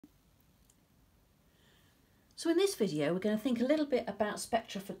So in this video, we're going to think a little bit about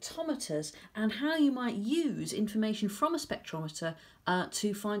spectrophotometers and how you might use information from a spectrometer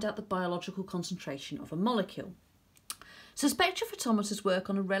to find out the biological concentration of a molecule. So spectrophotometers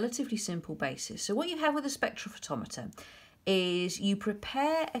work on a relatively simple basis. So what you have with a spectrophotometer is you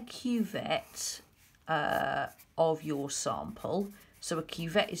prepare a cuvette of your sample. So a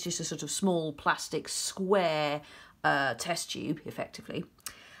cuvette is just a sort of small plastic square test tube, effectively.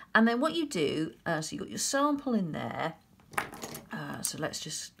 And then what you do, so you've got your sample in there, so let's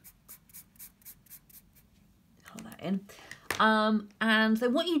just put that in. And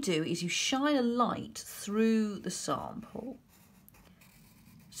then what you do is you shine a light through the sample.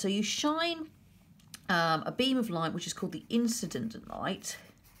 So you shine a beam of light, which is called the incident light,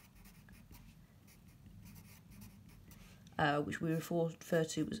 which we refer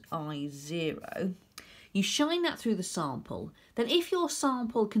to as I0. You shine that through the sample. Then if your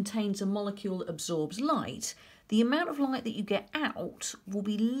sample contains a molecule that absorbs light, the amount of light that you get out will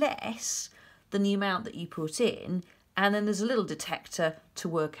be less than the amount that you put in, and then there's a little detector to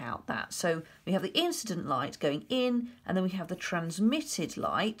work out that. So we have the incident light going in, and then we have the transmitted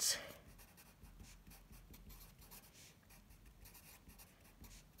light,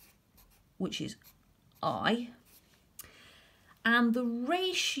 which is I. And the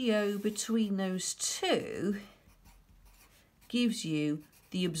ratio between those two gives you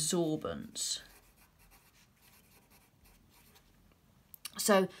the absorbance.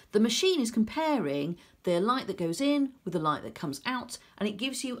 So the machine is comparing the light that goes in with the light that comes out, and it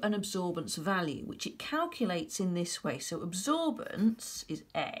gives you an absorbance value, which it calculates in this way. So absorbance is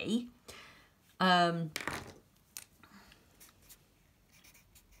A.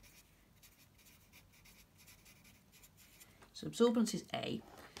 So absorbance is A.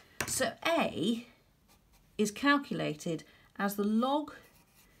 So A is calculated as the log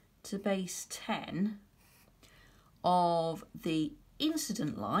to base 10 of the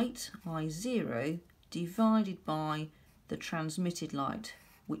incident light, I0, divided by the transmitted light,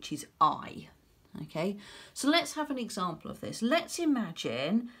 which is I. Okay, so let's have an example of this. Let's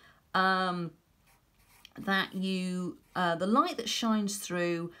imagine that the light that shines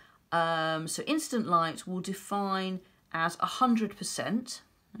through, so incident light will define as 100%,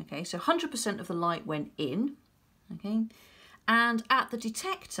 okay, so 100% of the light went in, okay, and at the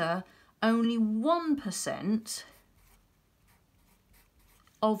detector, only 1%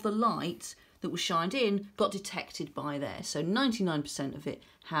 of the light that was shined in got detected by there, so 99% of it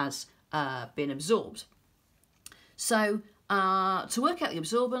has been absorbed. So to work out the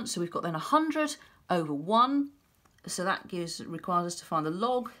absorbance, so we've got then 100 over 1, so that requires us to find the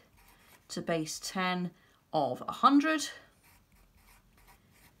log to base 10 of 100.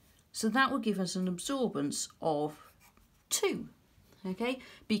 So that will give us an absorbance of 2, okay?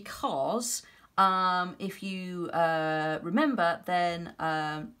 Because if you remember, then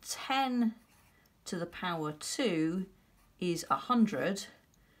 10 to the power 2 is 100.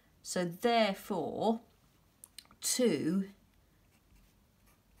 So therefore, 2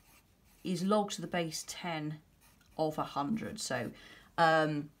 is log to the base 10 of 100. So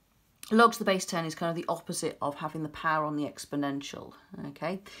log to the base 10 is kind of the opposite of having the power on the exponential,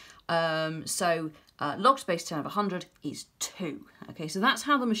 okay? So log to the base 10 of 100 is 2, okay? So that's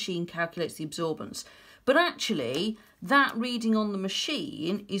how the machine calculates the absorbance. But actually, that reading on the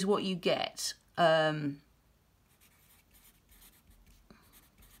machine is what you get.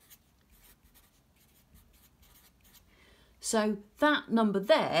 So that number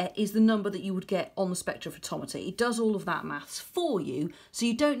there is the number that you would get on the spectrophotometer. It does all of that maths for you, so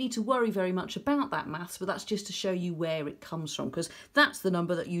you don't need to worry very much about that maths, but that's just to show you where it comes from, because that's the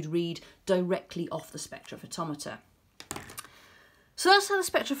number that you'd read directly off the spectrophotometer. So that's how the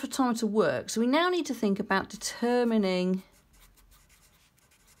spectrophotometer works. So we now need to think about determining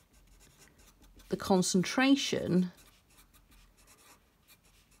the concentration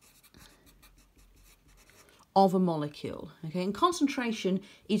of a molecule, okay, and concentration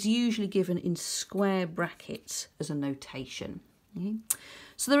is usually given in square brackets as a notation. Okay?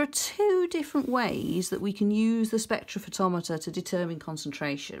 So there are two different ways that we can use the spectrophotometer to determine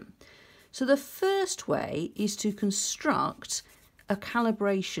concentration. So the first way is to construct a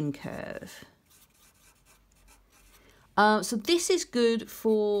calibration curve. So this is good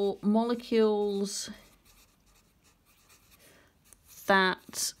for molecules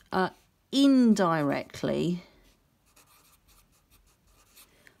that indirectly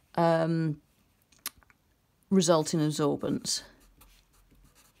result in absorbance.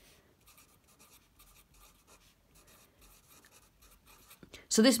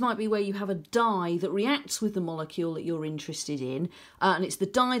 So this might be where you have a dye that reacts with the molecule that you're interested in, and it's the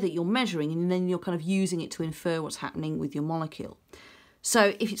dye that you're measuring, and then you're kind of using it to infer what's happening with your molecule.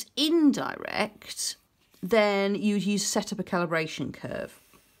 So if it's indirect, then you'd set up a calibration curve.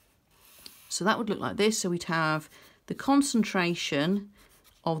 So that would look like this. So we'd have the concentration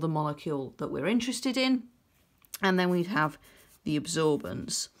of the molecule that we're interested in, and then we'd have the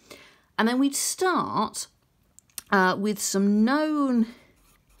absorbance. And then we'd start with some known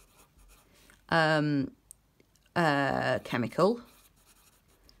chemical.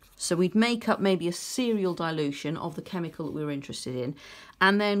 So we'd make up maybe a serial dilution of the chemical that we were interested in,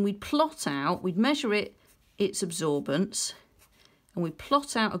 and then we'd plot out, we'd measure its absorbance, and we'd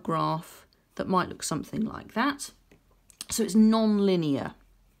plot out a graph that might look something like that. So it's non-linear.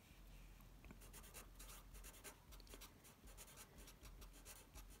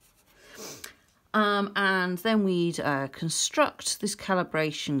 And then we'd construct this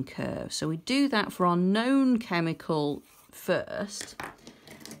calibration curve. So we do that for our known chemical first.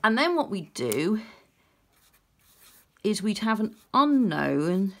 And then what we'd do is we'd have an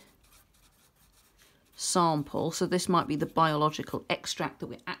unknown sample. So this might be the biological extract that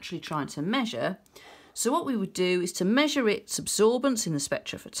we're actually trying to measure. So what we would do is to measure its absorbance in the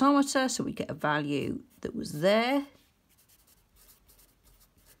spectrophotometer. So we get a value that was there.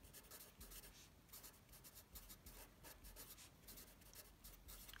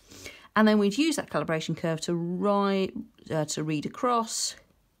 And then we'd use that calibration curve to read across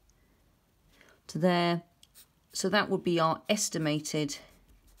to there. So that would be our estimated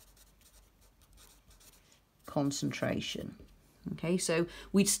concentration. Okay, so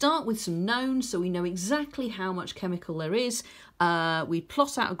we'd start with some knowns, so we know exactly how much chemical there is. We'd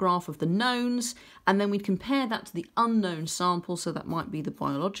plot out a graph of the knowns, and then we'd compare that to the unknown sample, so that might be the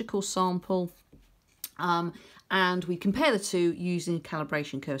biological sample. And we compare the two using a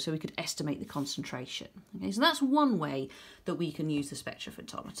calibration curve so we could estimate the concentration. Okay, so that's one way that we can use the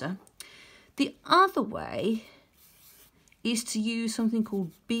spectrophotometer. The other way is to use something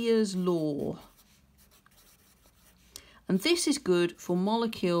called Beer's law. And this is good for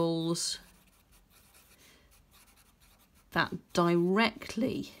molecules that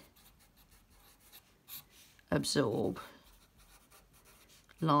directly absorb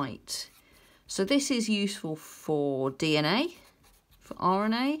light. So this is useful for DNA, for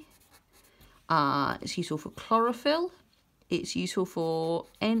RNA, it's useful for chlorophyll, it's useful for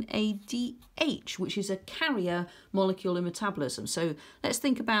NADH, which is a carrier molecule in metabolism. So let's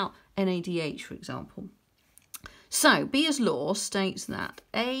think about NADH, for example. So Beer's law states that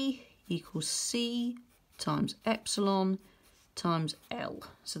A equals C times epsilon times L.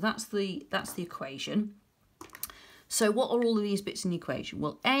 So that's the equation. So what are all of these bits in the equation?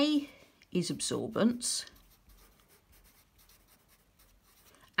 Well, A is absorbance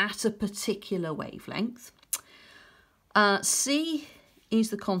at a particular wavelength. C is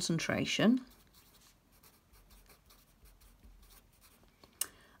the concentration.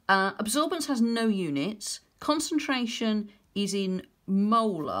 Absorbance has no units. Concentration is in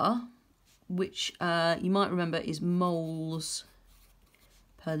molar, which you might remember is moles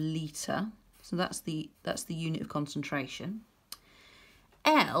per litre. So that's the unit of concentration.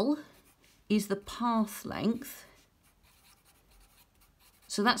 L is the path length.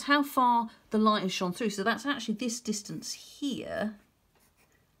 So that's how far the light has shone through. So that's actually this distance here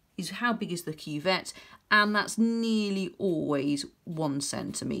is how big is the cuvette, and that's nearly always 1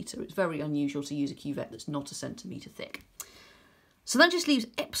 centimetre. It's very unusual to use a cuvette that's not a centimetre thick. So that just leaves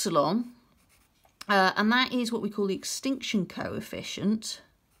epsilon, and that is what we call the extinction coefficient.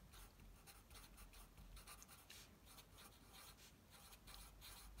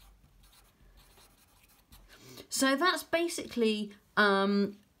 So that's basically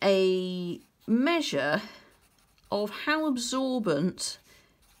a measure of how absorbent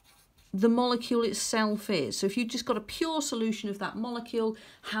the molecule itself is. So if you just got a pure solution of that molecule,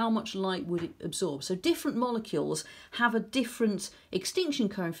 how much light would it absorb? So different molecules have a different extinction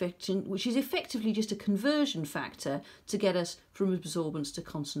coefficient, which is effectively just a conversion factor to get us from absorbance to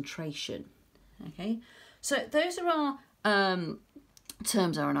concentration. Okay, so those are our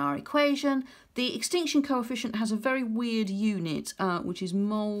terms are in our equation. The extinction coefficient has a very weird unit, which is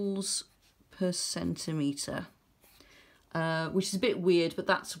moles per centimetre, which is a bit weird, but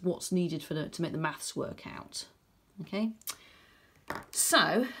that's what's needed to make the maths work out. Okay,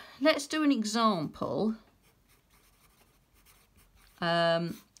 so let's do an example.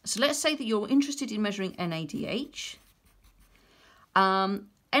 So let's say that you're interested in measuring NADH.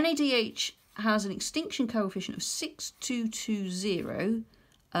 NADH has an extinction coefficient of 6220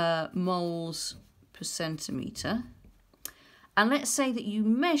 moles per centimetre, And let's say that you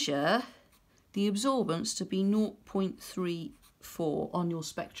measure the absorbance to be 0.34 on your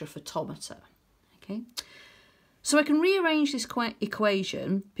spectrophotometer. Okay, so I can rearrange this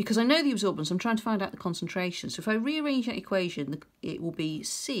equation because I know the absorbance. I'm trying to find out the concentration. So if I rearrange that equation, it will be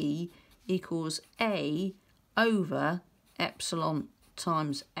C equals A over epsilon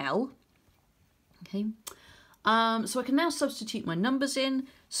times L. Okay, so I can now substitute my numbers in.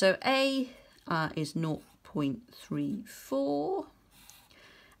 So A is 0.34.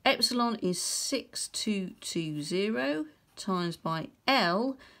 Epsilon is 6220 times by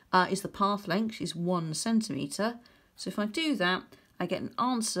L is the path length, is 1 centimetre. So if I do that, I get an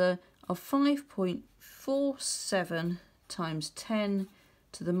answer of 5.47 times 10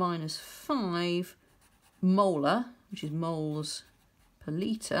 to the minus 5 molar, which is moles per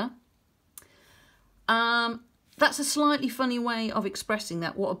litre. That's a slightly funny way of expressing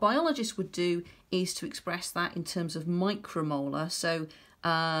that. What a biologist would do is to express that in terms of micromolar. So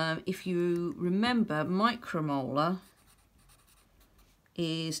if you remember, micromolar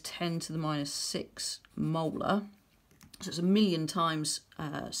is 10 to the minus 6 molar. So it's 1,000,000 times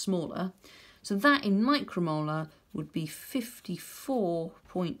smaller. So that in micromolar would be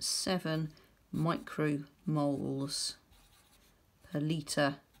 54.7 micromoles per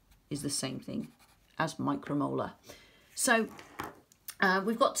litre, is the same thing as micromolar. So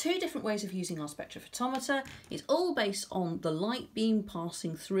we've got two different ways of using our spectrophotometer. It's all based on the light beam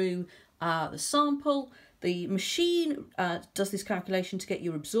passing through the sample. The machine does this calculation to get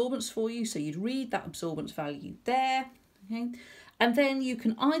your absorbance for you, so you'd read that absorbance value there. Okay? And then you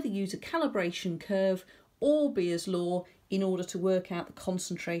can either use a calibration curve or Beer's law in order to work out the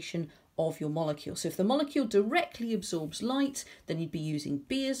concentration of your molecule. So if the molecule directly absorbs light, then you'd be using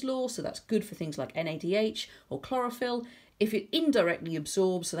Beer's law, so that's good for things like NADH or chlorophyll. If it indirectly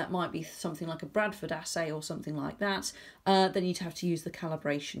absorbs, so that might be something like a Bradford assay or something like that, then you'd have to use the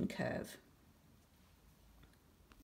calibration curve.